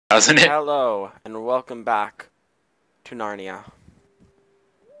Doesn't it? Hello, and welcome back to Narnia.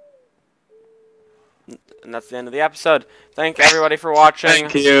 And that's the end of the episode. Thank everybody for watching.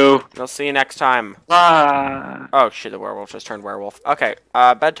 Thank you. We'll see you next time. Bye. Oh shit, the werewolf just turned werewolf. Okay,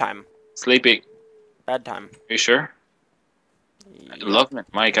 bedtime. Sleepy. Bedtime. You sure? Yep. Loveman.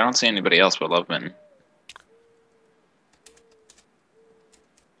 Mike, I don't see anybody else but Loveman.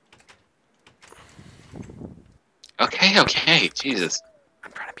 Okay. Jesus.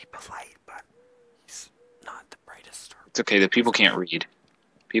 I'm trying to be polite, but he's not the brightest. It's okay. The people can't read.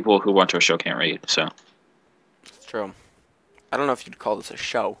 People who watch our show can't read, so. It's true. I don't know if you'd call this a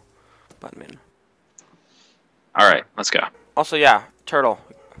show, but I mean. Alright, let's go. Also, yeah, turtle.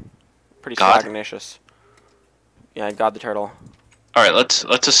 Pretty God. swagnicious. Yeah, God the turtle. Alright, let's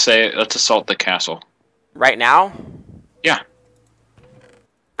assault the castle. Right now? Yeah.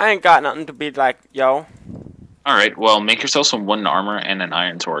 I ain't got nothing to be like, yo. Alright, well, make yourself some wooden armor and an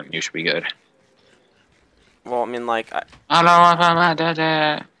iron sword, and you should be good. Well, I mean, like, Nah,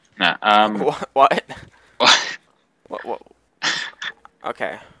 What? What? What?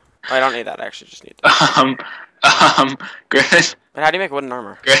 Okay. I don't need that. I actually just need that. Griffin. But how do you make wooden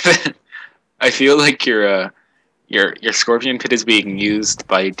armor? Griffin, I feel like your scorpion pit is being used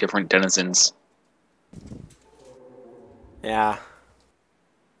by different denizens. Yeah.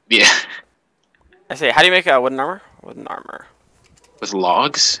 Yeah. I say, how do you make a wooden armor? Wooden armor. With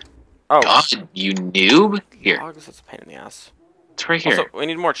logs? Oh. God, you noob! Here. Logs, that's a pain in the ass. It's right here. Also, we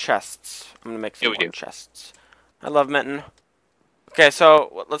need more chests. I'm gonna make some Yeah, we more do. chests. I love mitten. Okay,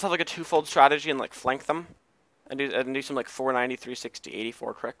 so let's have like a twofold strategy and like flank them. And do some like 490, 360,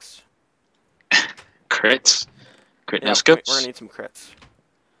 84 crits. Crits. Crit Yeah, no we're scopes. gonna need some crits.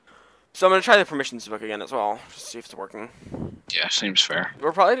 So I'm gonna try the permissions book again as well, just to see if it's working. Yeah, seems fair.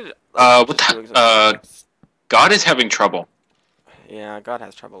 We're probably What the God is having trouble. Yeah, God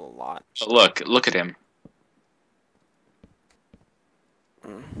has trouble a lot. But look at him.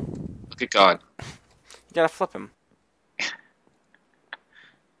 Mm. Look at God. You gotta flip him.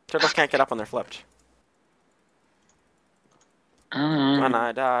 Turtles can't get up when they're flipped. When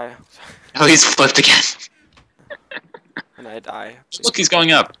I die. Oh, he's flipped again. When I die. Look, he's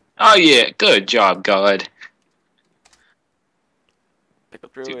going up. Oh yeah, good job, God.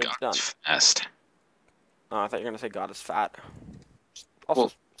 Pickled Dude, druid's God done. is fast. Oh, I thought you were gonna say God is fat. Also,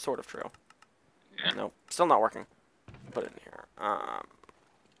 Well, sort of true. yeah. Nope, still not working. Put it in here.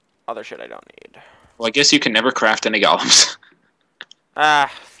 Other shit I don't need. Well, I guess you can never craft any golems. I'm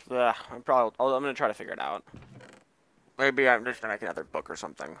gonna try to figure it out. Maybe I'm just gonna make another book or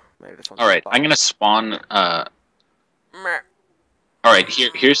something. Maybe this one's Alright, I'm gonna spawn, Meh. Alright,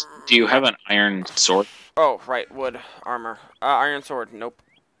 here's... Do you have an iron sword? Oh, right, wood, armor. Iron sword, nope.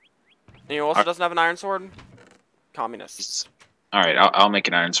 And you also doesn't have an iron sword? Communists. Alright, I'll make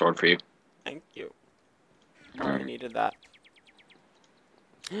an iron sword for you. Thank you. I really needed that.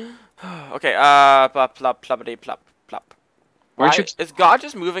 Okay, plop, plop, ploppity, plop, plop. Where'd Why, you... is God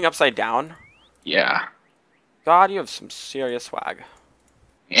just moving upside down? Yeah. God, you have some serious swag.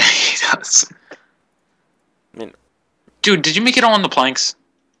 Yeah, he does. I mean, Dude, did you make it all on the planks?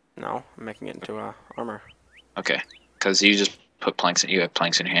 no, I'm making it into armor. Okay, because you just put planks... You have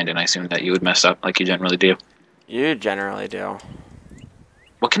planks in your hand, and I assumed that you would mess up like you generally do. You generally do.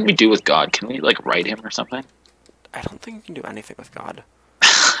 What can we do with God? Can we, like, write him or something? I don't think you can do anything with God.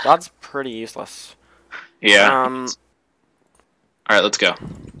 God's pretty useless. Yeah. Alright, let's go.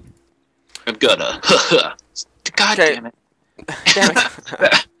 I'm gonna. God Okay. damn it. Damn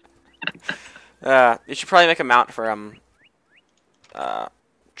it. You should probably make a mount for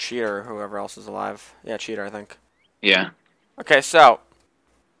Cheater, or whoever else is alive. Yeah, Cheater, I think. Yeah. Okay, so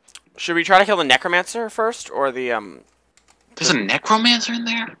should we try to kill the Necromancer first, or the There's a necromancer in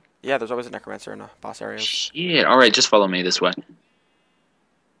there? Yeah, there's always a Necromancer in the boss areas. Shit. Alright, just follow me this way.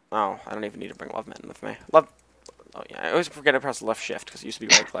 Oh, I don't even need to bring Love Mitten with me. Oh yeah, I always forget to press left shift because it used to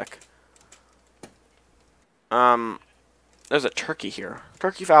be right click. There's a turkey here.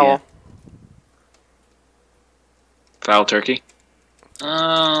 Turkey fowl. Yeah. Foul turkey.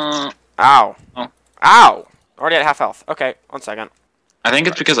 Ow. Oh. Ow! Already at half health. Okay, 1 second. I think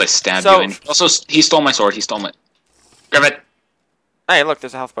it's because I stabbed So- you. And also, he stole my sword. He stole my... Grab it. Hey, look,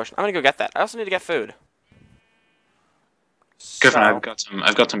 there's a health potion. I'm gonna go get that. I also need to get food. Griffin, So,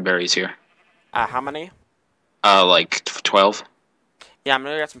 I've got some berries here. how many? Like 12. Yeah, I'm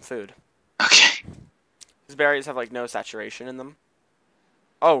gonna get some food. Okay. These berries have like no saturation in them.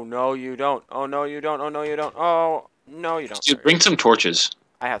 Oh no, you don't. Oh no, you don't. Oh no, you don't. Oh no, you don't. Dude, bring some torches.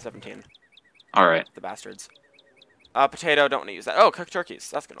 I have 17. Alright. The bastards. Potato, don't want to use that. Oh, cooked turkeys.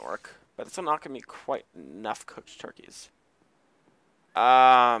 That's gonna work. But it's not gonna be quite enough cooked turkeys.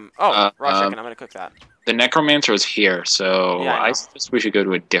 Oh, raw chicken. I'm gonna cook that. The necromancer is here, so Yeah, I know. I suggest we should go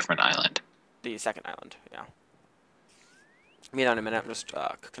to a different island. The second island. Yeah. Meet on in a minute. I'm just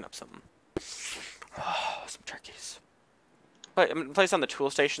cooking up some some turkeys. But I'm gonna place on the tool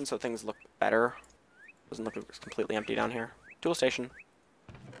station so things look better. Doesn't look completely empty down here. Tool station.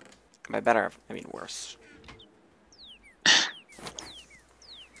 By better, I mean worse.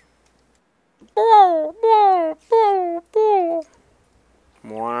 Okay.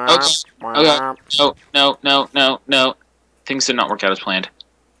 No. Things did not work out as planned.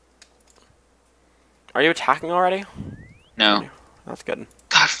 Are you attacking already? No. That's good.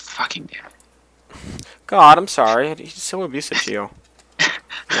 God fucking damn it. God, I'm sorry. He's so abusive to you.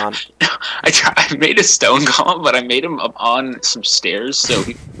 Come on. No, I made a stone golem, but I made him up on some stairs, so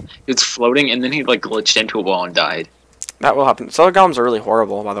he was floating, and then he like glitched into a wall and died. That will happen. Solar golems are really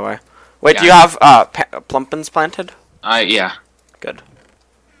horrible, by the way. Wait, Yeah. do you have plumpins planted? Yeah. Good.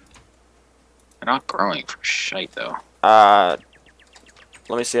 They're not growing for shite though. Let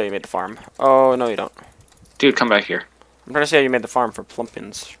me see how you made the farm. Oh no, you don't. Dude, come back here. I'm trying to see how you made the farm for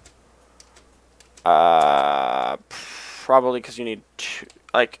plumpins. Probably because you need two.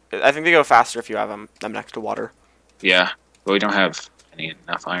 Like, I think they go faster if you have them next to water. Yeah, but we don't have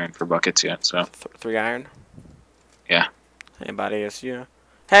enough iron for buckets yet, so. 3 iron. Yeah. Hey, buddy, it's you.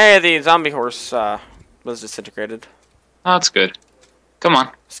 Hey, the zombie horse was disintegrated. Oh, that's good. Come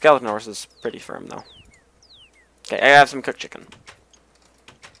on. Skeleton horse is pretty firm, though. Okay, I have some cooked chicken.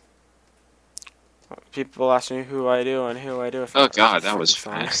 People ask me who I do and who I do. Oh god, that was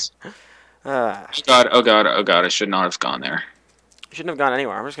fast. Oh God, I should not have gone there. You shouldn't have gone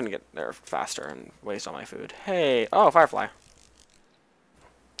anywhere. I'm just gonna get there faster and waste all my food. Hey, oh, firefly.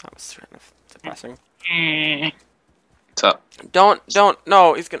 That was kind of depressing. What's up? Don't,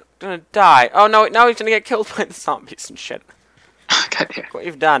 no, he's gonna die. Oh no, now he's gonna get killed by the zombies and shit. God damn. Look what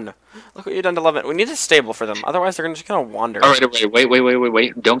you've done. Look what you've done to love it. We need a stable for them, otherwise they're just gonna wander. Alright,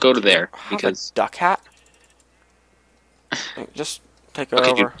 wait. Don't go to there. Because... Have a duck hat? Just take it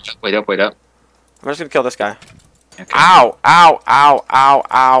over. Dude, wait up. I'm just gonna kill this guy. Okay. Ow!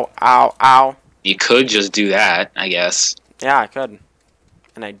 Ow! You could just do that, I guess. Yeah, I could.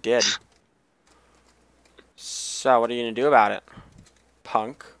 And I did. So, what are you gonna do about it?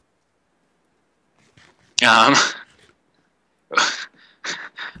 Punk. I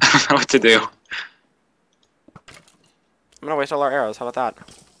don't know what to do. I'm gonna waste all our arrows. How about that?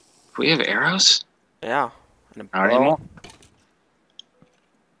 We have arrows? Yeah. And a Not bow. anymore.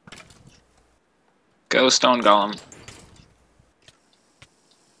 Go, stone golem.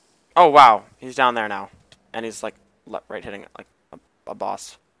 Oh wow, he's down there now, and he's like right hitting it like a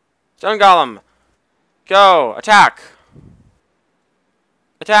boss. Stone golem, go attack!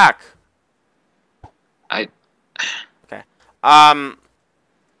 Attack! Okay.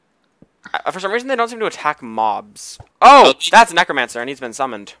 For some reason they don't seem to attack mobs. Oh, that's a necromancer, and he's been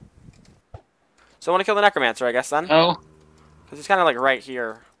summoned. So I want to kill the necromancer, I guess then. Oh. Because he's kind of like right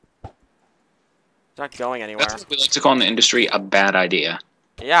here. He's not going anywhere. That's what we like to call in the industry a bad idea.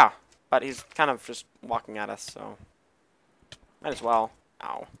 Yeah, but he's kind of just walking at us, so might as well.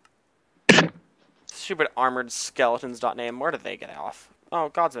 Ow. Stupid armored skeletons.name. Where did they get off? Oh,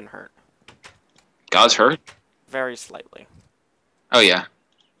 God's been hurt. God's hurt? Very slightly. Oh yeah.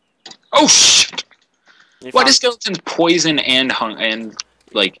 Oh shit! Why do skeletons poison and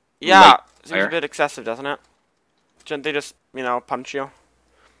like? Yeah, seems a bit excessive, doesn't it? Shouldn't they just, you know, punch you?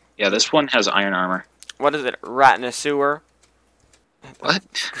 Yeah, this one has iron armor. What is it? Rat in a sewer?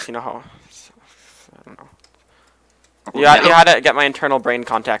 What? You know how? I don't know. Yeah, you had to get my internal brain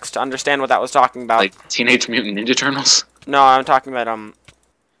context to understand what that was talking about. Like Teenage Mutant Ninja Turtles? No, I'm talking about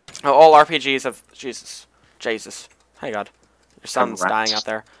how all RPGs have Jesus. Hey God, your son's dying out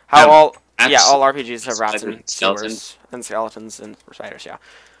there. How all RPGs have rats and sewers and skeletons and spiders. Yeah,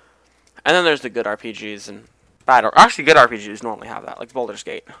 and then there's the good RPGs and bad. Actually, good RPGs normally have that. Like Baldur's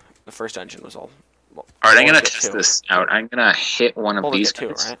Gate, the first engine was all. Well, alright, I'm gonna test this out. I'm gonna hit one of these guys.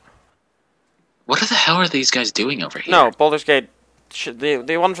 Baldur's Gate 2, right? What the hell are these guys doing over here? No, Baldur's Gate.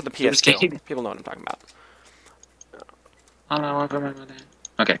 They won for the PS2. People know what I'm talking about.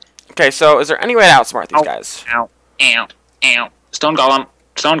 Okay. Okay, so is there any way to outsmart these guys? Ow. Stone golem.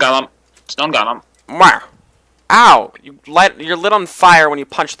 Mwah. Ow! You're lit on fire when you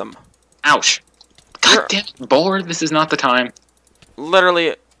punch them. Ouch. God damn it, bored. This is not the time.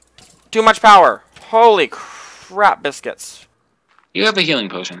 Literally, too much power. Holy crap, biscuits. You have a healing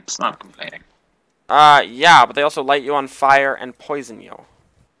potion. It's not complaining. Yeah, but they also light you on fire and poison you.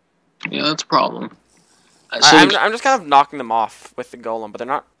 Yeah, that's a problem. I'm just kind of knocking them off with the golem, but they're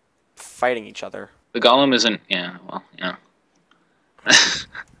not fighting each other. The golem isn't... Yeah, well, yeah. Do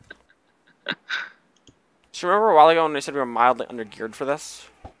you remember a while ago when they said we were mildly undergeared for this?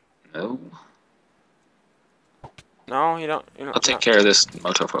 No. No, you don't. I'll take care of this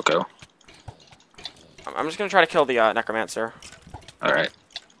Motofoco. I'm just gonna try to kill the necromancer. All right.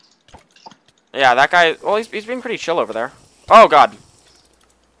 Yeah, that guy. Well, he's being pretty chill over there. Oh god.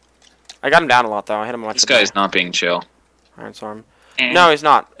 I got him down a lot though. I hit him a bunch. This guy's not being chill. Iron Storm. No, he's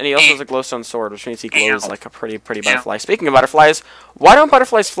not. And he also has a glowstone sword, which means he glows like a pretty butterfly. Speaking of butterflies, why don't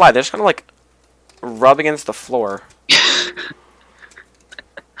butterflies fly? They're just kind of like rub against the floor.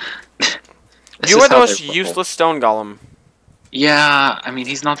 You are the most useless stone golem. Yeah, I mean,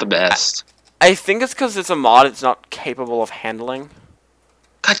 he's not the best. I think it's because it's a mod it's not capable of handling.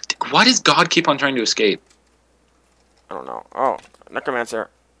 God, why does God keep on trying to escape? I don't know. Oh,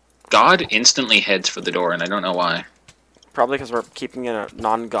 necromancer. God instantly heads for the door, and I don't know why. Probably because we're keeping in a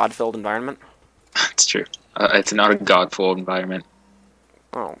non-God-filled environment. That's true. It's not a God-filled environment.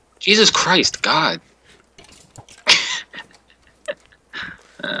 Oh. Jesus Christ, God.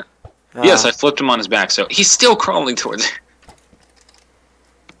 Yes, I flipped him on his back, so he's still crawling towards it.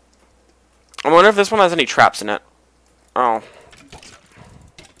 I wonder if this one has any traps in it. Oh.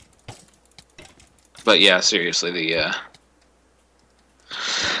 But yeah, seriously, the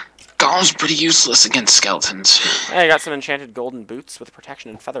Golem's pretty useless against skeletons. Hey, I got some enchanted golden boots with protection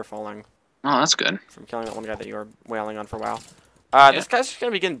and feather falling. Oh, that's good. From killing that one guy that you were wailing on for a while. This guy's just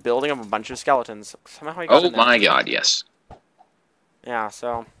gonna begin building up a bunch of skeletons. Somehow he got in there. My god, yes. Yeah,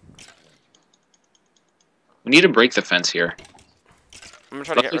 so... We need to break the fence here. I'm gonna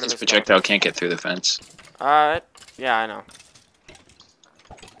try to get rid of this this projectile can't get through the fence. Yeah, I know.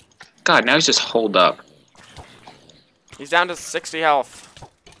 God, now he's just holed up. He's down to 60 health.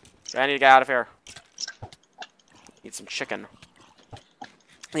 I need to get out of here. Eat some chicken.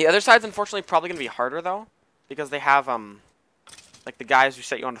 The other side's unfortunately probably gonna be harder though, because they have like the guys who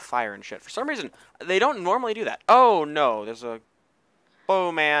set you on fire and shit. For some reason, they don't normally do that. Oh no, there's a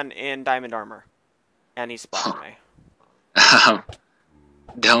bowman in diamond armor, and he spotted me.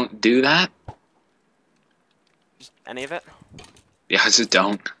 Don't do that. Just any of it? Yeah, just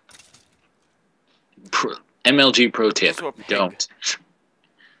don't. MLG pro tip: don't.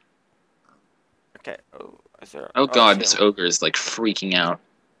 Okay. Oh, is there? Oh god, this ogre is like freaking out.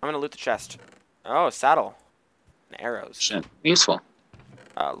 I'm gonna loot the chest. Oh, a saddle. And arrows. Shit. Useful.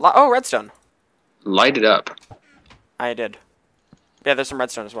 Oh, redstone. Light it up. I did. Yeah, there's some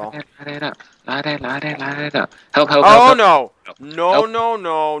redstone as well. Light it up. Light it up. Help, help, oh, help. no! No, no,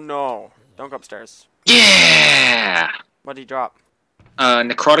 no, no. Don't go upstairs. Yeah! What did he drop?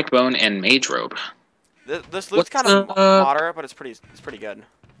 Necrotic bone and mage robe. This loot's kind of moderate, but it's pretty good.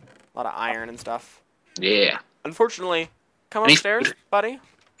 A lot of iron and stuff. Yeah. Unfortunately, come upstairs, buddy.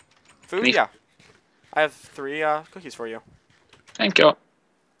 Food? Yeah. I have 3 cookies for you. Thank you.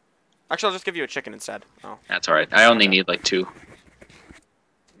 Actually, I'll just give you a chicken instead. Oh. That's alright. I only need like 2.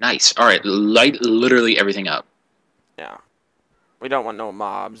 Nice. Alright, light literally everything up. Yeah. We don't want no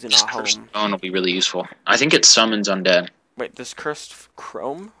mobs in our home. Stone will be really useful. I think it summons undead. Wait, this cursed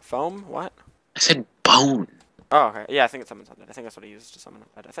foam? What? I said bone. Oh, okay. Yeah, I think it summons undead. I think that's what he used to summon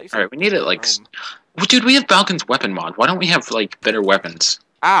undead. I thought you said alright, we need it like... Well, dude, we have Balkan's weapon mod. Why don't we have like better weapons?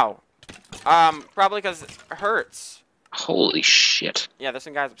 Ow. Probably because it hurts. Holy shit. Yeah, there's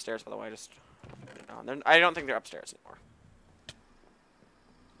some guys upstairs, by the way. Just, I don't think they're upstairs anymore.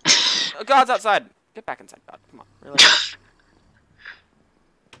 God's outside. Get back inside, God. Come on. Really?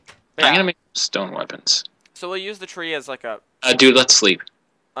 Yeah. I'm gonna make stone weapons. So we'll use the tree as like a... dude, let's sleep.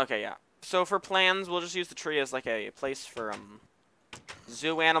 Okay, yeah. So for plans, we'll just use the tree as like a place for,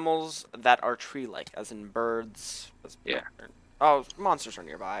 zoo animals that are tree-like, as in birds. Yeah. Oh, monsters are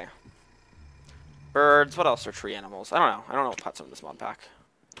nearby. Birds, what else are tree animals? I don't know. I don't know what pets are in this mod pack.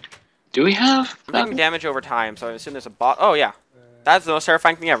 Do we have? I'm taking damage over time, so I assume there's a boss. Oh, yeah. That's the most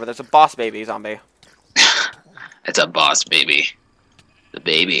terrifying thing ever. There's a boss baby zombie. It's a boss baby. The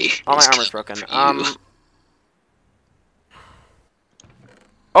baby. Oh, my armor's broken.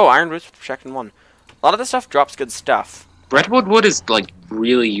 Oh, iron boots with protection 1. A lot of this stuff drops good stuff. Redwood wood is, like,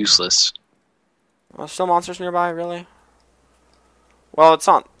 really useless. Well, still monsters nearby, really? Well, it's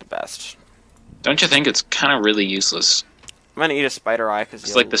not the best. Don't you think it's kind of really useless? I'm gonna eat a spider eye because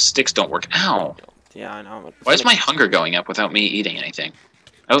it's like the sticks don't work. Ow! Yeah, I know. Why is my hunger going up without me eating anything?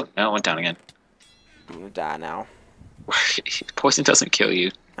 Oh, no, it went down again. I'm gonna die now. Poison doesn't kill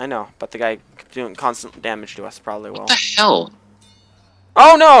you. I know, but the guy doing constant damage to us probably will. What the hell?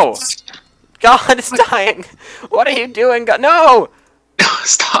 Oh no! God is dying! What are you doing, God? No! No,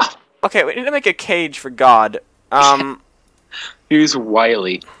 stop! Okay, we need to make a cage for God. Here's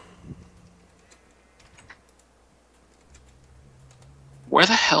Wiley. Where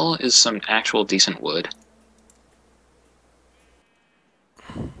the hell is some actual decent wood?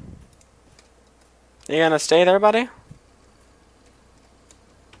 You gonna stay there, buddy?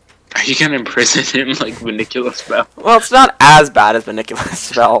 Are you gonna imprison him like Maniculous Spell? Well, it's not as bad as Maniculous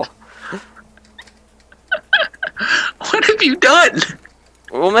Spell. What have you done?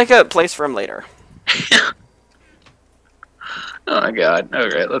 We'll make a place for him later. Oh my god.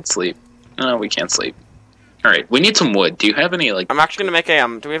 Alright, let's sleep. No, we can't sleep. Alright, we need some wood. Do you have any, like... I'm actually gonna make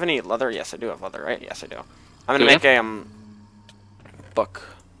a, do we have any leather? Yes, I do have leather, right? Yes, I do. I'm gonna make a, book.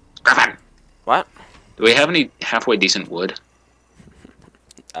 Come on! What? Do we have any halfway decent wood?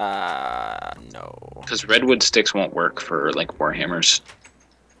 No. Because redwood sticks won't work for, like, warhammers.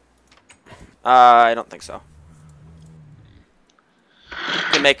 I don't think so.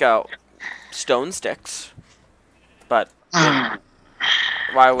 You can make, stone sticks. But,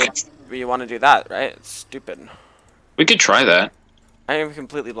 why would you want to do that, right? It's stupid. We could try that. I am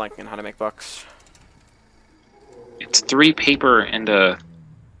completely blanking on how to make books. It's 3 paper and a...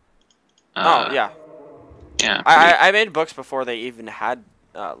 oh, yeah. Yeah. I made books before they even had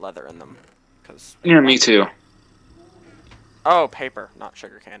leather in them. Yeah, me too. Oh, paper, not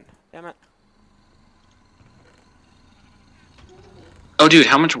sugarcane. Damn it. Oh, dude,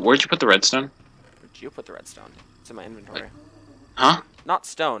 where'd you put the redstone? Where'd you put the redstone? It's in my inventory. Huh? Not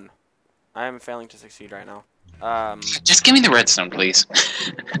stone. I am failing to succeed right now. Just give me the redstone, please.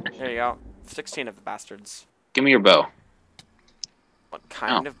 There you go. 16 of the bastards. Give me your bow. What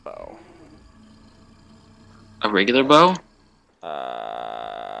kind of bow? A regular bow?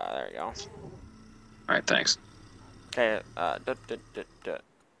 There you go. Alright, thanks. Okay,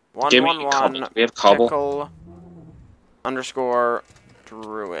 Give me cobble. We have cobble. Pickle _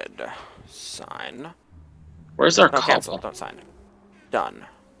 druid sign. Where's our No, cobble? cancel. Don't sign. Done.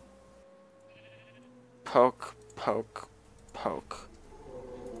 Poke, poke, poke.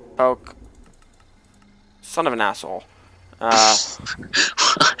 Poke. Son of an asshole.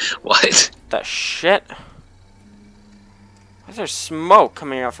 What? The shit? Why is there smoke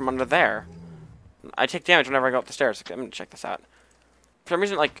coming out from under there? I take damage whenever I go up the stairs. I'm gonna check this out. For some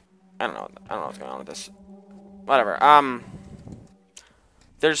reason, like, I don't know what's going on with this. Whatever.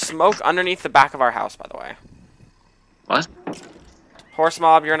 There's smoke underneath the back of our house, by the way. What? Horse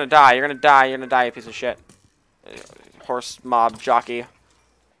mob, you're gonna die. You're gonna die. You're gonna die, you piece of shit. Horse mob jockey.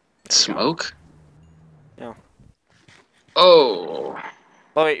 Smoke? Yeah. Oh.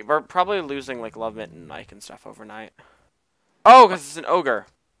 Well, wait, we're probably losing, like, Love Mint and Mike and stuff overnight. Oh, because it's an ogre.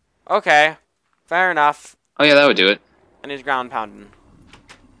 Okay. Fair enough. Oh, yeah, that would do it. And he's ground pounding.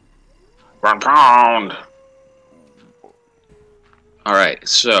 Ground pound! Alright,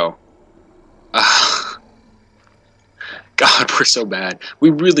 so... God, we're so bad. We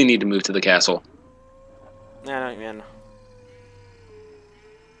really need to move to the castle. Yeah, no, man.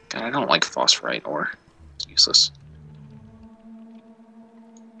 God, I don't like phosphorite ore. It's useless.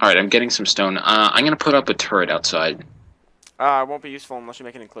 Alright, I'm getting some stone. I'm gonna put up a turret outside. It won't be useful unless you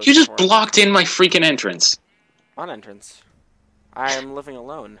make an enclosure. You just blocked in my freaking entrance. On entrance. I am living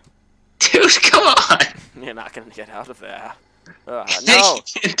alone. Dude, come on! You're not gonna get out of there. No! No! You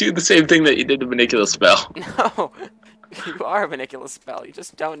can't do the same thing that you did to Maniculous Spell. No! You are a Maniculous Spell. You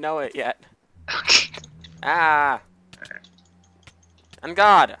just don't know it yet. Okay. Ah! On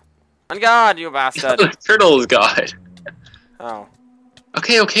God! On God, you bastard! The turtle is God. Oh.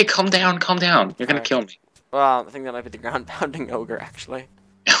 Okay, okay, calm down, calm down. You're gonna kill me. Well, I think that might be the ground pounding ogre, actually.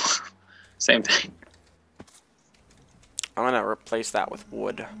 Same thing. I'm gonna replace that with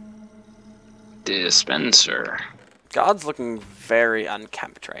wood. Dispenser. God's looking very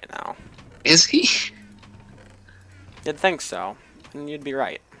unkempt right now. Is he? You'd think so, and you'd be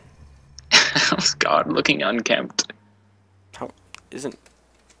right. How's God looking unkempt? Oh, isn't...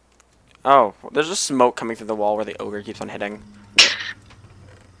 Oh, there's just smoke coming through the wall where the ogre keeps on hitting.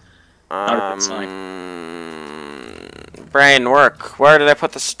 Brain work. Where did I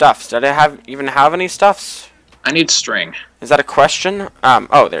put the stuffs? Did I even have any stuffs? I need string. Is that a question?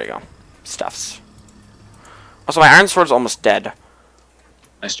 Oh, there you go. Stuffs. Also, my iron sword's almost dead.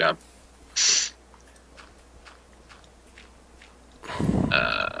 Nice job.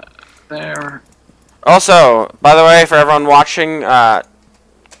 There. Also, by the way, for everyone watching,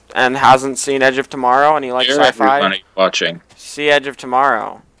 and hasn't seen Edge of Tomorrow, and you like sci-fi, watching. see Edge of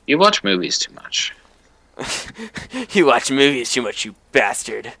Tomorrow. You watch movies too much. You watch movies too much, you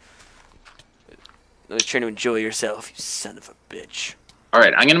bastard. I was trying to enjoy yourself, you son of a bitch.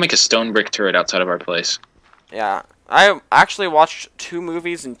 Alright, I'm gonna make a stone brick turret outside of our place. Yeah, I actually watched 2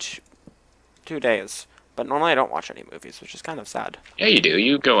 movies in 2 days. But normally I don't watch any movies, which is kind of sad. Yeah, you do.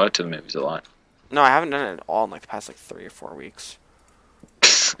 You go out to the movies a lot. No, I haven't done it at all in like the past like 3 or 4 weeks.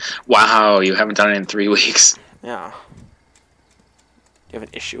 Wow, you haven't done it in 3 weeks. Yeah. You have an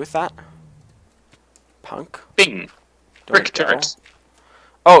issue with that? Punk? Bing. Brick turret.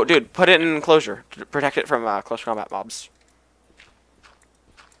 Oh, dude, put it in enclosure to protect it from close combat mobs.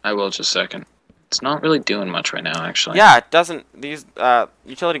 I will just a second. It's not really doing much right now, actually. Yeah, it doesn't. These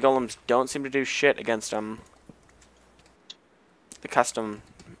utility golems don't seem to do shit against the custom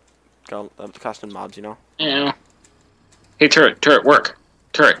mobs, you know. Yeah. Hey, turret, work.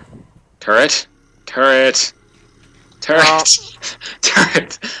 Turret. Turret. Turret. Turret's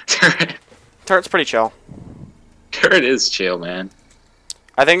pretty chill. Turret is chill, man.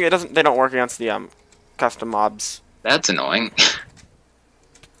 I think they don't work against the custom mobs. That's annoying.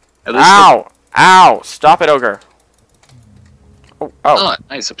 Ow! Ow! Stop it, ogre. Oh,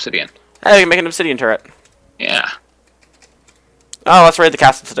 nice obsidian. Hey, we can make an obsidian turret. Yeah. Oh, let's raid the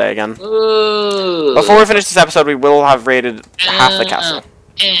castle today again. Ooh. Before we finish this episode, we will have raided half the castle.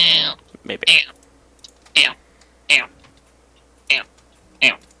 Maybe.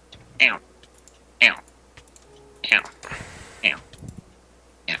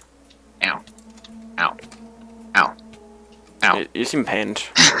 Ow. You seem pained.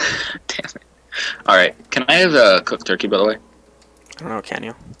 Damn it. Alright, can I have a cooked turkey, by the way? I don't know, can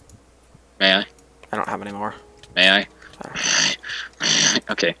you? May I? I don't have any more. May I?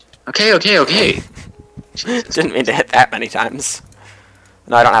 Okay. Didn't mean to hit that many times.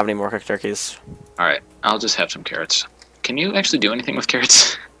 No, I don't have any more cooked turkeys. Alright, I'll just have some carrots. Can you actually do anything with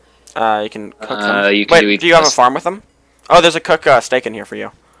carrots? You can cook them. Wait, do you have a farm with them? Oh, there's a cook steak in here for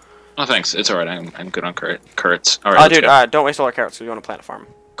you. Oh, thanks. It's alright. I'm good on carrots. Alright, dude, don't waste all our carrots because we want to plant a farm.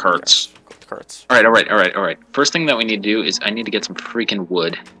 Carrots. Carrots. Alright. First thing that we need to do is I need to get some freaking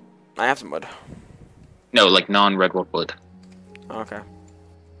wood. I have some wood. No, like non-redwood wood. Okay.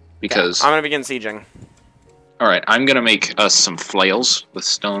 Because... Yeah, I'm going to begin sieging. Alright, I'm going to make us some flails with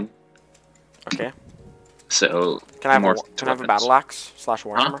stone. Okay. So... Can I have a battle axe /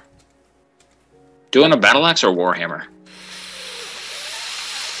 warhammer? Huh? Doing a battle axe or warhammer?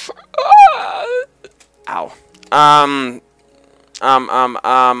 Ow.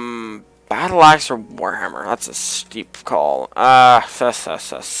 Battle axe or warhammer? That's a steep call.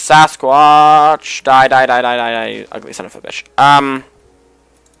 Sasquatch. Die. Ugly son of a bitch.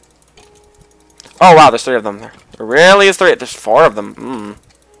 Oh wow, there's 3 of them there. There really is 3. There's 4 of them.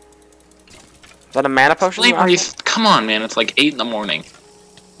 Is that a mana potion? Come on, man. It's like 8 in the morning.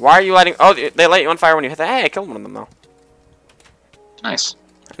 Why are you lighting... Oh, they light you on fire when you hit that. Hey, I killed one of them, though. Nice.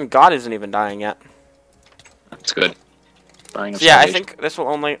 And God isn't even dying yet. That's good. So yeah, I think this will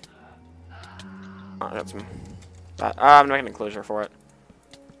only... Oh, I got some... I'm making an enclosure for it.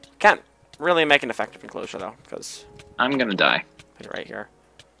 Can't really make an effective enclosure, though, because... I'm gonna die. Put it right here.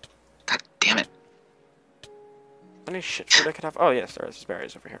 God damn it. Any shit food I could have? Oh, yes, there's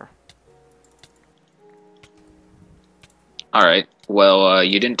berries over here. Alright, well,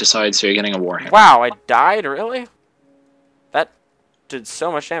 you didn't decide, so you're getting a warhammer. Wow, I died? Really? That did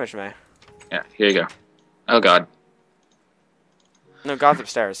so much damage to me. Yeah, here you go. Oh, God. No, God's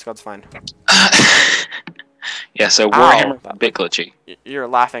upstairs. God's fine. Yeah, so warhammer, a bit glitchy. Your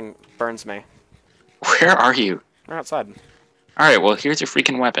laughing burns me. Where are you? We're outside. Alright, well, here's your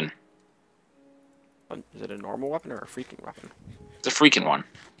freaking weapon. Is it a normal weapon or a freaking weapon? It's a freaking one.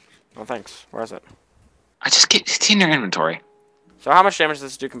 Oh, thanks. Where is it? It's in your inventory. So how much damage does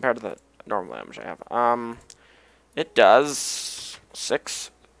this do compared to the normal damage I have? It does 6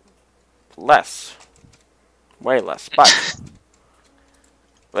 less. Way less.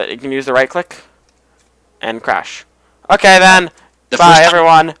 But you can use the right click and crash. Okay then. Bye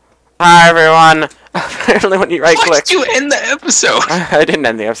everyone. Bye everyone. Apparently when you right click. Why did you end the episode? I didn't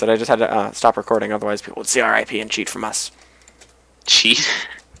end the episode. I just had to stop recording. Otherwise people would see our IP and cheat from us. Cheat?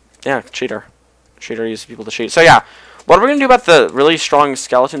 Yeah, cheater. Cheater uses people to cheat. So yeah, what are we gonna do about the really strong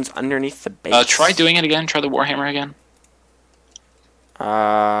skeletons underneath the base? Try doing it again. Try the warhammer again.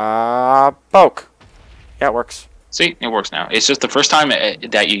 Poke. Yeah, it works. See, it works now. It's just the first time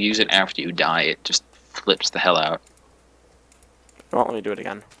that you use it after you die, it just flips the hell out. It won't let me do it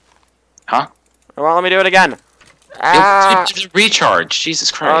again. Huh? It won't let me do it again. It's a recharge.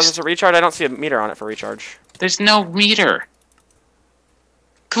 Jesus Christ. Oh, there's a recharge. I don't see a meter on it for recharge. There's no meter.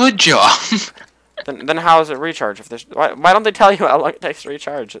 Good job. Then how is it recharge? If there's why don't they tell you how long it takes to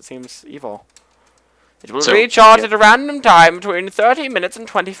recharge? It seems evil. It will recharge at a random time between 30 minutes and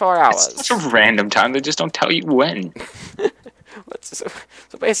 24 hours. It's such a random time. They just don't tell you when. So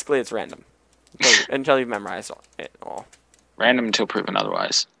basically, it's random until you've memorized it all. Random until proven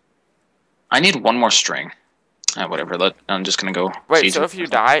otherwise. I need one more string. Whatever. I'm just gonna go. Wait. So if you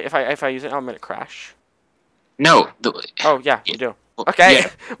die, if I use it, I'm gonna crash. No. Oh yeah, you do. Okay, yeah.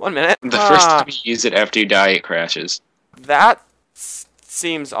 1 minute. The first time you use it after you die, it crashes. That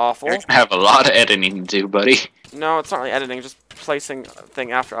seems awful. You're gonna have a lot of editing to do, buddy. No, it's not really editing, just placing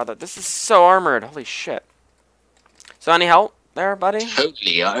thing after other. This is so armored. Holy shit. So any help there, buddy?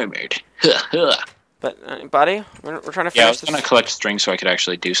 Totally armored. But, buddy, we're trying to finish this. Yeah, I was gonna collect strings so I could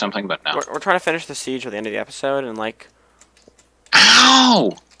actually do something, but no. We're trying to finish the siege at the end of the episode, and like...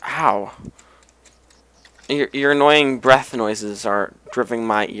 Ow! Ow. Your annoying breath noises are driving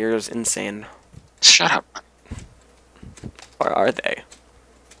my ears insane. Shut up. Or are they?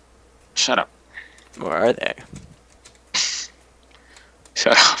 Shut up. Or are they?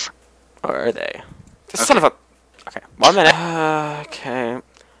 Shut up. Or are they? This son of a... Okay, 1 minute. Okay.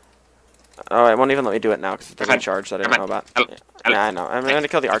 Oh, it won't even let me do it now because there's a charge that I don't know about. Yeah, I know. I'm going to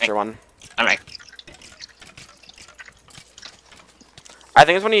kill the archer one. Alright. I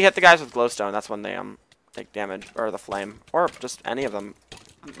think it's when you hit the guys with glowstone, that's when they take damage, or the flame, or just any of them.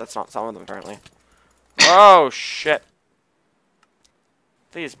 That's not some of them apparently. Oh shit!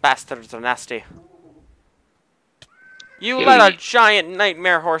 These bastards are nasty. You let a giant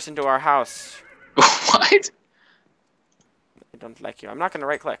nightmare horse into our house. What? I don't like you. I'm not gonna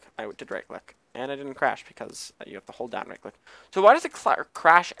right click. I did right click, and I didn't crash because you have to hold down right click. So why does it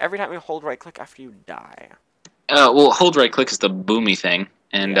crash every time you hold right click after you die? Well, hold right click is the boomy thing,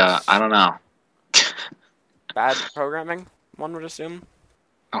 and Yes. I don't know. Bad programming, one would assume.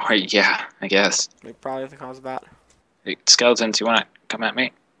 Oh, yeah, I guess. Like, probably the cause of that. Hey, skeletons, you wanna come at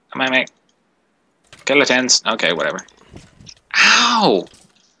me? Come at me. Skeletons. Okay, whatever. Ow!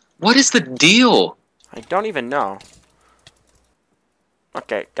 What is the deal? I don't even know.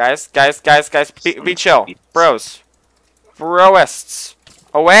 Okay, guys, be chill. Bros. Broists.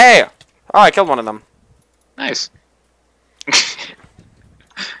 Away! Oh, I killed one of them. Nice.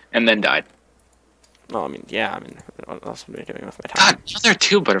 And then died. No, I mean, yeah, what else would I be doing with my time? God, there are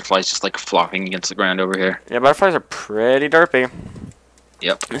two butterflies just like flopping against the ground over here. Yeah, butterflies are pretty derpy.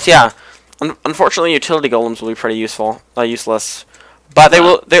 Yep. So yeah, unfortunately, utility golems will be pretty useless, but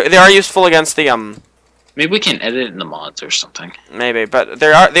they are useful against the Maybe we can edit it in the mods or something. Maybe, but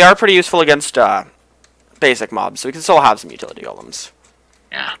they are pretty useful against basic mobs, so we can still have some utility golems.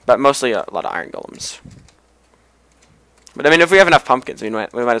 Yeah. But mostly a lot of iron golems. But I mean, if we have enough pumpkins, we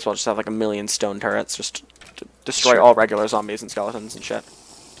might as well just have like a million stone turrets just to destroy all regular zombies and skeletons and shit.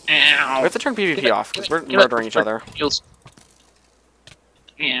 Ow. We have to turn PvP off because we're murdering each other.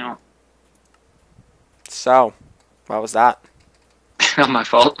 Ow. So, what was that? Not my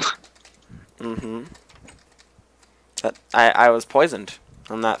fault. Mm-hmm. That I was poisoned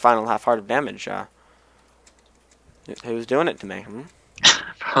on that final half-heart of damage. Who's doing it to me? Hmm?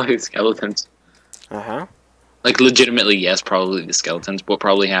 Probably the skeletons. Uh-huh. Like, legitimately, yes, probably the skeletons. What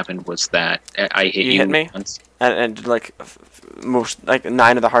probably happened was that I hit you hit me once. and like most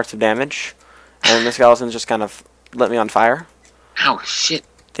 9 of the hearts of damage, and the skeletons just kind of lit me on fire. Ow, shit.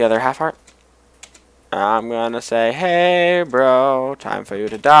 The other half heart. I'm gonna say, hey, bro, time for you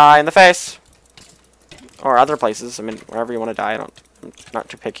to die in the face, or other places. I mean, wherever you want to die. I'm not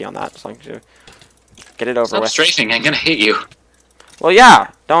too picky on that. As long as you get it over Stop with. strafing. I'm gonna hit you. Well,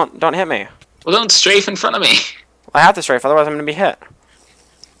 yeah. Don't hit me. Well, don't strafe in front of me. I have to strafe, otherwise I'm gonna be hit.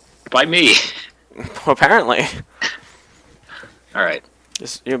 By me. Apparently. All right.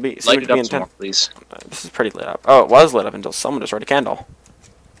 You'll be Light it up some more, please. This is pretty lit up. Oh, it was lit up until someone destroyed a candle.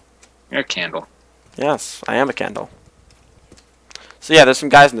 You're a candle. Yes, I am a candle. So yeah, there's some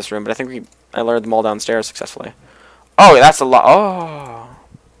guys in this room, but I think I lured them all downstairs successfully. Oh, that's a lot. Oh.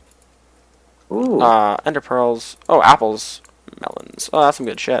 Ooh. Ender pearls. Oh, apples, melons. Oh, that's some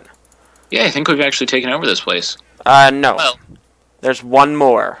good shit. Yeah, I think we've actually taken over this place. No. Well, there's one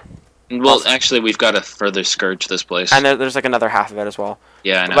more. Well, actually, we've got to further scourge this place. And there's like another half of it as well.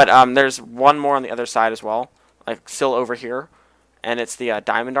 Yeah, I know. But there's one more on the other side as well, like still over here, and it's the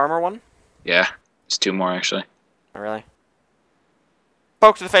diamond armor one. Yeah, there's 2 more actually. Oh, really?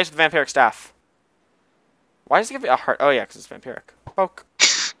 Poke to the face with the vampiric staff. Why does it give me a heart? Oh yeah, because it's vampiric. Poke.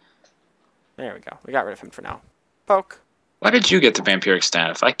 There we go. We got rid of him for now. Poke. Why did you get the vampiric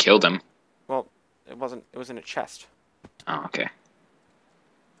staff? I killed him. Well, it wasn't. It was in a chest. Oh, okay.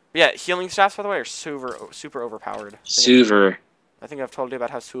 Yeah, healing staffs, by the way, are super overpowered. I think I've told you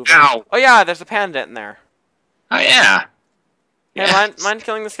about how super. Ow! Oh yeah, there's a panda in there. Oh yeah. Hey, Yeah. mind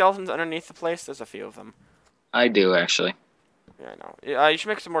killing the skeletons underneath the place? There's a few of them. I do actually. Yeah, I know. You should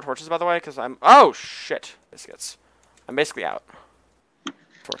make some more torches, by the way, because I'm. Oh shit! Biscuits. I'm basically out.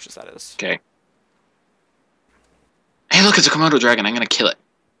 Torches, that is. Okay. Hey, look, it's a Komodo dragon. I'm gonna kill it.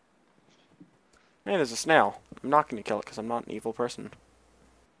 Hey, there's a snail. I'm not gonna kill it because I'm not an evil person.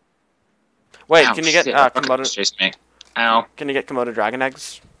 Wait, Ow, can you get shit, Komodo? chasing me. Ow. Can you get Komodo dragon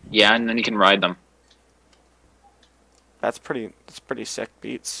eggs? Yeah, and then you can ride them. That's pretty sick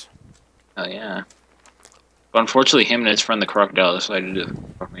beats. Oh yeah. But unfortunately, him and his friend the crocodile decided to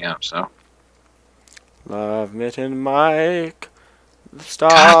fuck me up. So. Love Mitten Mike. The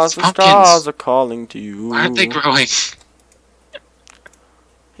stars are calling to you. Why aren't they growing?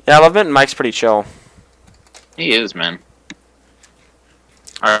 Yeah, Love Mitten Mike's pretty chill. He is, man.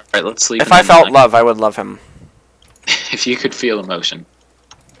 Alright, let's sleep. If I felt love, I would love him. If you could feel emotion.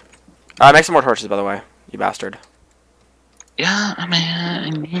 Make some more torches, by the way, you bastard. Yeah,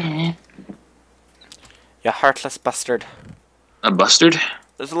 man. Yeah. You heartless bastard. A bastard?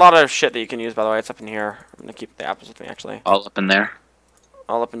 There's a lot of shit that you can use, by the way. It's up in here. I'm gonna keep the apples with me, actually. All up in there?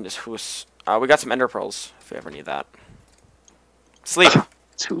 All up in this hoose. We got some ender pearls, if you ever need that. Sleep.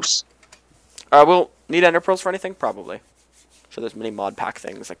 It's hoose. We'll need ender pearls for anything? Probably. So there's many mod pack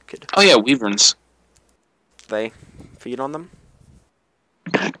things that could... Oh yeah, wyverns. They feed on them?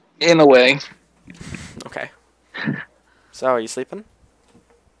 In a way. Okay. So, are you sleeping?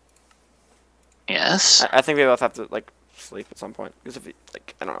 Yes. I think we both have to, like, sleep at some point. Because if you,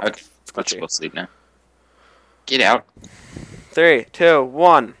 like, I don't know. Okay, let's go sleep now. Get out. 3, 2,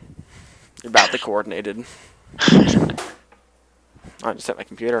 1. You're badly coordinated. I just hit my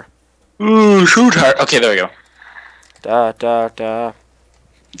computer. Ooh, shoot hard. Okay, there we go. Da da da.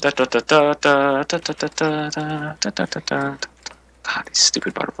 Da da da da da da da da da da da da. God, these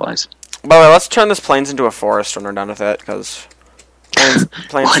stupid butterflies. By the way, let's turn this plains into a forest when we're done with it, because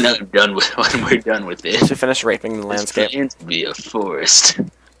plains. When we're done with this. To finish raping the landscape. Plains be a forest.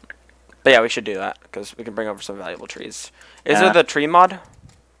 But yeah, we should do that because we can bring over some valuable trees. Is there the tree mod?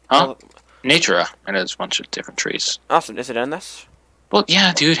 Huh? Natura. And there's a bunch of different trees. Awesome. Is it in this? Well,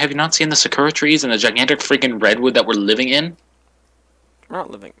 yeah, dude. Have you not seen the sakura trees and the gigantic freaking redwood that we're living in? We're not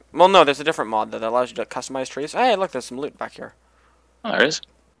living. Well, no. There's a different mod that allows you to customize trees. Hey, look. There's some loot back here. Oh, there is.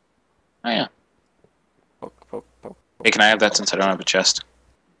 Oh, yeah. Poke, poke, poke, poke. Hey, can I have that since I don't have a chest?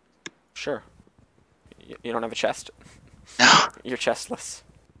 Sure. You don't have a chest? No. You're chestless.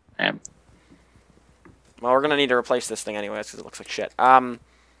 I am. Well, we're gonna need to replace this thing anyways because it looks like shit.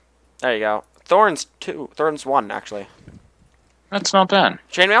 There you go. Thorns 2. Thorns 1, actually. That's not bad.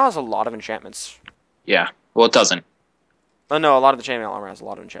 Chainmail has a lot of enchantments. Yeah. Well, it doesn't. Oh, no, a lot of the chainmail armor has a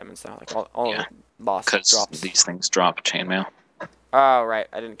lot of enchantments, though. Like, all Yeah. of the boss Because drops. these things drop chainmail. Oh, right.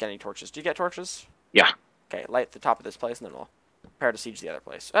 I didn't get any torches. Do you get torches? Yeah. Okay, light the top of this place, and then we'll prepare to siege the other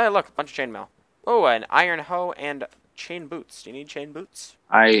place. Hey, look, a bunch of chainmail. Oh, an iron hoe and chain boots. Do you need chain boots?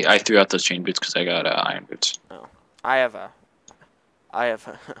 I threw out those chain boots because I got iron boots. Oh. I have iron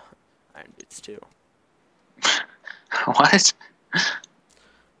boots, too. What? I'm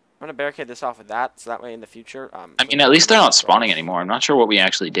gonna barricade this off with that, so that way in the future... I mean, at least they're not spawning anymore. I'm not sure what we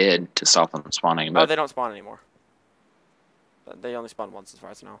actually did to stop them spawning. But... Oh, they don't spawn anymore. They only spawn once, as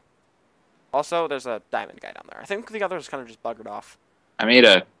far as I know. Also, there's a diamond guy down there. I think the others kind of just buggered off. I made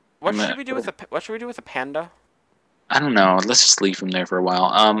a... What should we do with a panda? I don't know. Let's just leave him there for a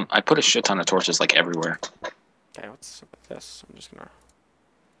while. I put a shit ton of torches, like, everywhere. Okay, what's up with this? I'm just gonna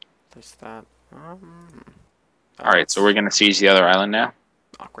place that. Alright, so we're gonna siege the other island now?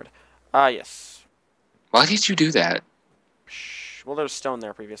 Awkward. Yes. Why did you do that? Shh. Well, there's stone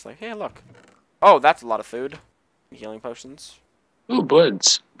there previously. Hey, look. Oh, that's a lot of food. Healing potions. Ooh,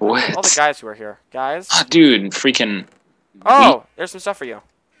 buds. Buds. All the guys who are here. Guys? Ah, dude, freaking... Oh, there's some stuff for you.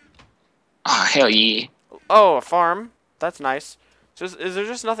 Ah, hell yeah. Oh, a farm. That's nice. So is there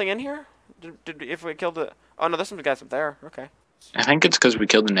just nothing in here? If we killed the... Oh, no, there's some guys up there. Okay. I think it's because we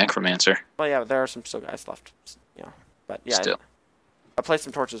killed the necromancer. Well, yeah, there are some still guys left. Yeah. But, yeah. Still. I placed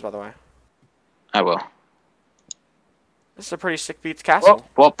some torches, by the way. I will. This is a pretty sick beats castle.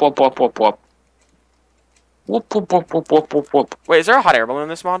 Whoop, whoop, whoop, whoop, whoop. Whoop, whoop, whoop, whoop, whoop, whoop, whoop. Wait, is there a hot air balloon in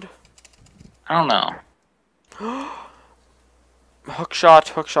this mod? I don't know.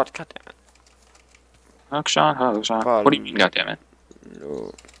 Hookshot, hookshot, goddammit. Hookshot, hookshot. What do you mean, goddammit?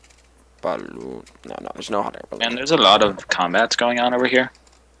 No. Balloon. No, there's no hot air balloon. Man, there's a lot of combats going on over here.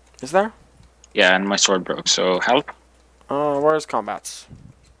 Is there? Yeah, and my sword broke, so help. Where's combats?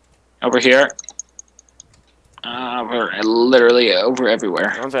 Over here. We're literally over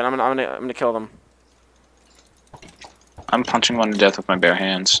everywhere. I'm gonna kill them. I'm punching one to death with my bare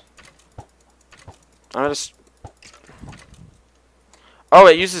hands. I'm just... Oh,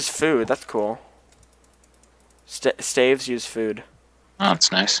 it uses food. That's cool. Staves use food. Oh,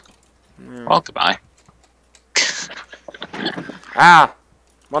 that's nice. Yeah. Well, goodbye. Ah!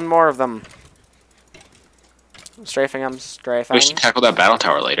 One more of them. Strafing them, strafing. We should tackle that battle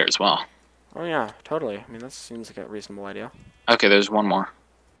tower later as well. Oh yeah, totally. I mean, that seems like a reasonable idea. Okay, there's one more.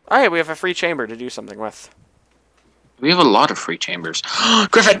 Oh yeah, we have a free chamber to do something with. We have a lot of free chambers.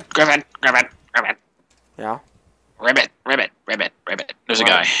 Griffin! Griffin! Griffin! Griffin! Yeah? Ribbit! Ribbit! Ribbit! Ribbit! There's a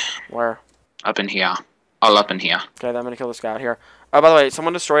guy. Where? Up in here. All up in here. Okay, then I'm gonna kill this guy out here. Oh, by the way,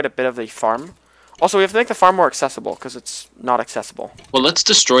 someone destroyed a bit of the farm. Also, we have to make the farm more accessible, because it's not accessible. Well, let's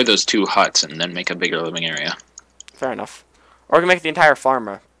destroy those 2 huts and then make a bigger living area. Fair enough. Or we can make the entire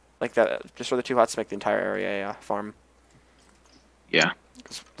farm, like that, destroy the 2 huts to make the entire area a farm. Yeah.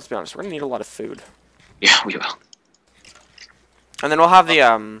 Because, let's be honest, we're gonna need a lot of food. Yeah, we will. And then we'll have the,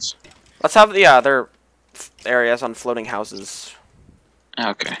 let's have the other areas on floating houses.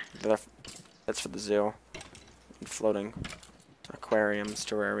 Okay. That's for the zoo. And floating aquariums,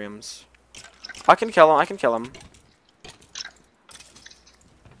 terrariums. I can kill him. I can kill him.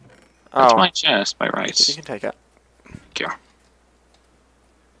 That's my chest, by rights. You can take it. Thank you.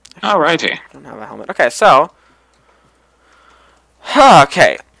 Alrighty. I don't have a helmet. Okay, so.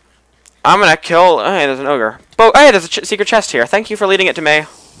 Okay. I'm gonna kill. Oh, hey, there's an ogre. Oh, hey, there's a secret chest here. Thank you for leading it to me.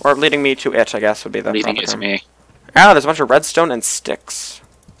 Or leading me to it, I guess, would be the leading it to me. Ah, there's a bunch of redstone and sticks.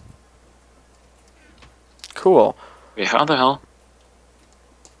 Cool. Wait, how the hell?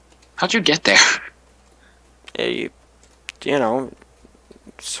 How'd you get there? Yeah, you know,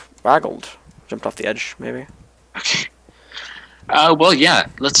 swaggled. Jumped off the edge, maybe. Okay. Well, yeah.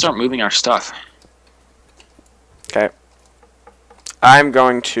 Let's start moving our stuff. Okay. I'm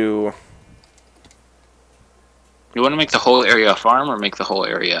going to... You want to make the whole area a farm, or make the whole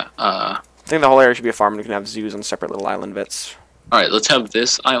area, I think the whole area should be a farm, and you can have zoos on separate little island bits. Alright, let's have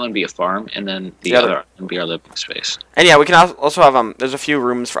this island be a farm, and then the other island be our living space. And yeah, we can also have, there's a few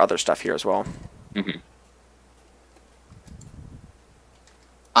rooms for other stuff here as well. Mm-hmm.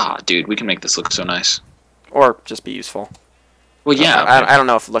 Ah, dude, we can make this look so nice. Or just be useful. Well, yeah. I don't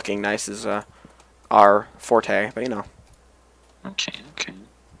know if looking nice is, our forte, but you know. Okay, okay.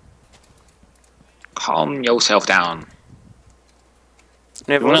 Calm yourself down.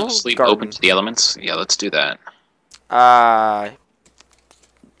 You want to sleep open to the elements? Yeah, let's do that.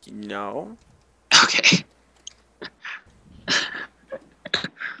 No. Okay.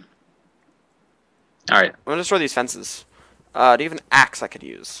 Alright. I'm gonna destroy these fences. Do you have an axe I could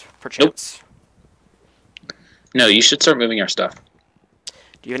use, perchance? Nope. No, you should start moving our stuff.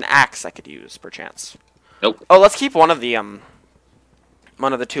 Do you have an axe I could use, perchance? Nope. Oh, let's keep one of the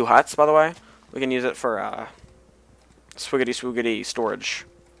 2 huts, by the way. We can use it for, swiggity swoogity storage.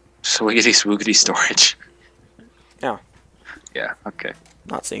 Swiggity swoogity storage. Yeah. Yeah, okay.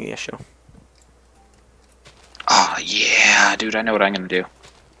 Not seeing the issue. Oh, yeah, dude, I know what I'm gonna do.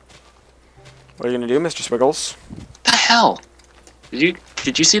 What are you gonna do, Mr. Swiggles? The hell?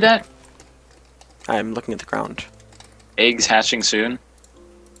 Did you see that? I'm looking at the ground. Eggs hatching soon?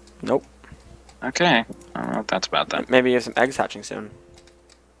 Nope. Okay. I don't know what that's about then. Maybe you have some eggs hatching soon.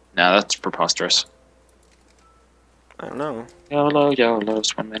 No, that's preposterous. I don't know. YOLO, YOLO,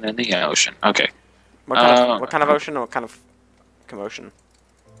 swimming in the ocean. Okay. What kind of ocean or what kind of commotion?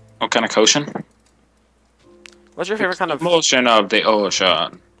 What kind of ocean? What's your favorite kind of... Motion of the ocean.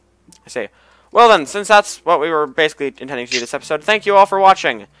 I see. Well then, since that's what we were basically intending to do this episode, thank you all for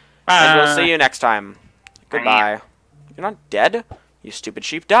watching. Bye. And we'll see you next time. Goodbye. You're not dead? You stupid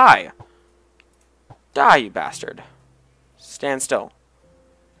sheep. Die. Die, you bastard. Stand still.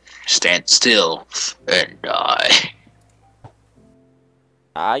 Stand still and die.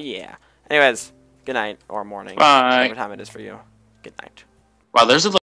 Yeah. Anyways, good night or morning. Bye. Whatever time it is for you. Good night. Wow, there's a